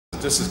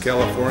This is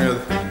California.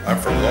 I'm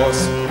from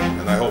Los,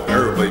 and I hope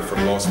everybody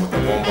from Los with the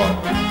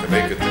bomba can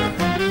make it there.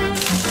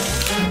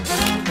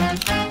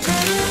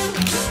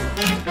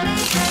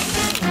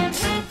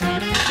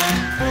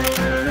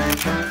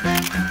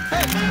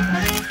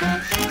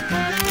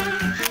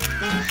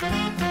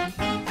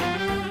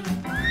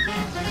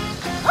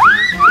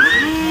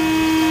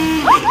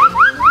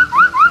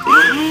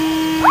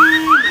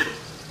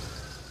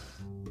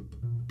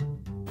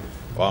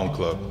 Bomb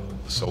Club,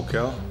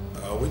 SoCal.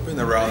 We've been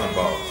around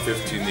about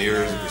 15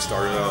 years. We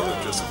started out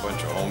with just a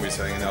bunch of homies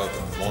hanging out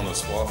at the Mona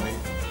swap meet.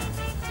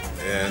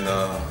 And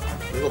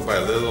little by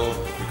little,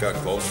 we got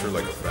closer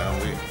like a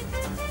family.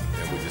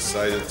 And we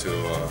decided to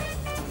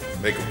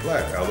make a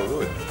plaque out of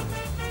wood.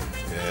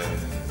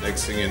 And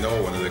next thing you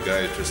know, one of the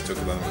guys just took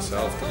it on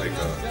himself to make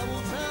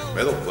a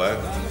metal plaque.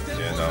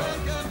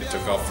 And it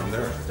took off from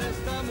there.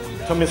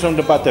 Tell me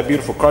something about that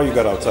beautiful car you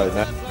got outside,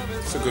 man.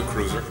 It's a good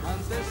cruiser.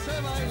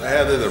 I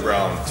had it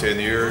around 10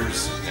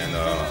 years, and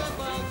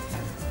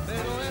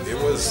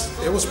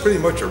it was pretty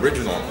much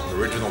original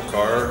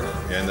car,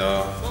 and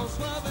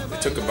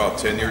it took about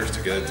 10 years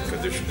to get it to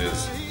condition it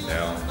is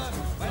now.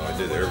 I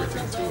did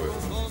everything to it.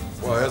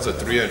 Well, it has a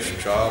 3-inch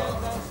chop,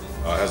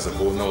 has a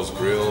bullnose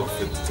grill,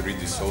 53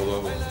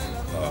 DeSoto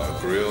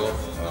grill,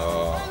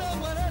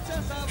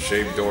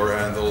 shaped door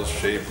handles,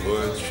 shaped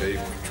hood,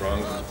 shaped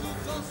trunk,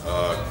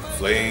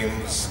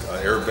 flames,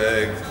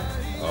 airbag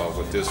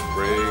with disc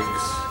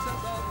brakes.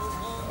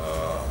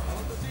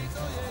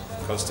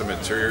 Custom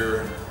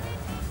interior.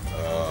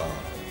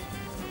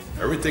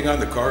 Everything on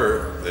the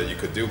car that you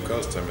could do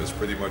custom is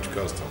pretty much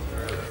custom.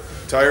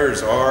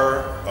 Tires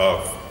are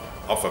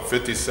off a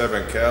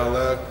 57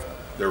 Cadillac.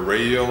 They're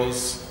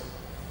radials,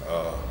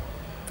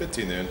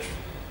 15-inch.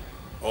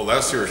 Oh,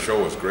 last year's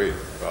show was great.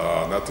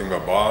 Nothing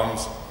but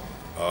bombs.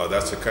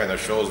 That's the kind of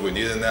shows we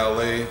need in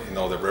LA. You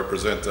know, that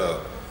represent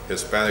the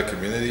Hispanic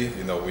community.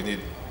 You know, we need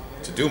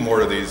to do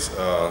more of these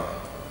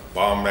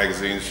bomb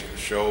magazines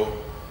show.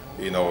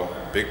 You know,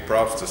 big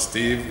props to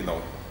Steve. You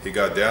know, he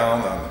got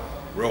down on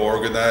real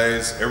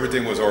organized.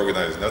 Everything was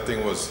organized.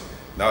 Nothing was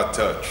not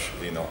touched.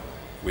 You know,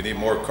 we need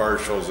more car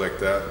shows like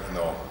that. You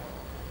know,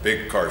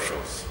 big car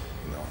shows.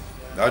 You know,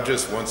 not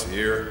just once a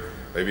year,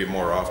 maybe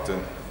more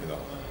often. You know,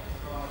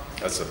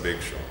 that's a big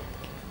show.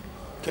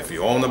 Okay. If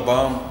you own a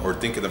bomb or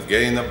thinking of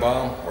getting a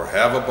bomb or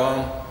have a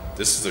bomb,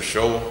 this is the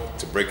show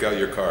to break out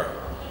your car.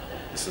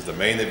 This is the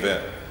main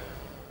event.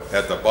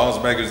 At the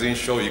Bombs Magazine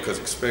show, you can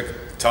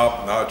expect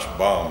top-notch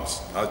bombs,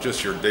 not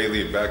just your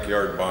daily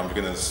backyard bomb.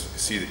 You're gonna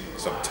see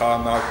some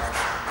top-notch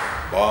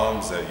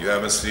bombs that you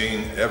haven't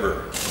seen ever.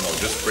 You know,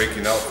 just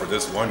breaking out for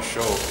this one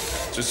show,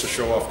 just to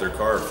show off their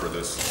car for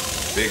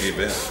this big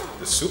event,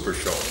 this super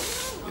show.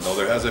 You know,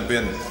 there hasn't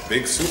been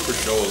big super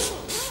shows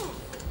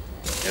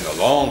in a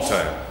long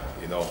time.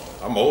 You know,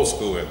 I'm old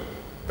school, and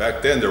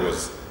back then there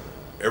was,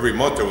 every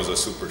month there was a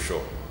super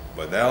show.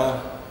 But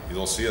now, you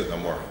don't see it no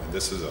more. And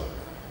this is a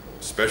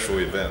special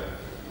event.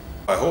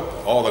 I hope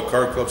all the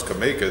car clubs can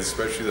make it,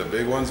 especially the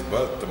big ones,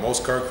 but the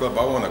most car club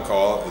I want to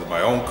call is my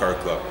own car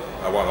club.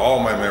 I want all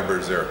my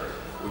members there.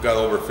 We've got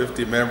over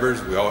 50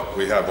 members. We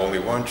have only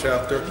one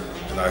chapter,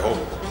 and I hope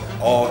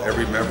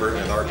every member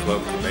in our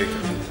club can make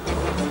it.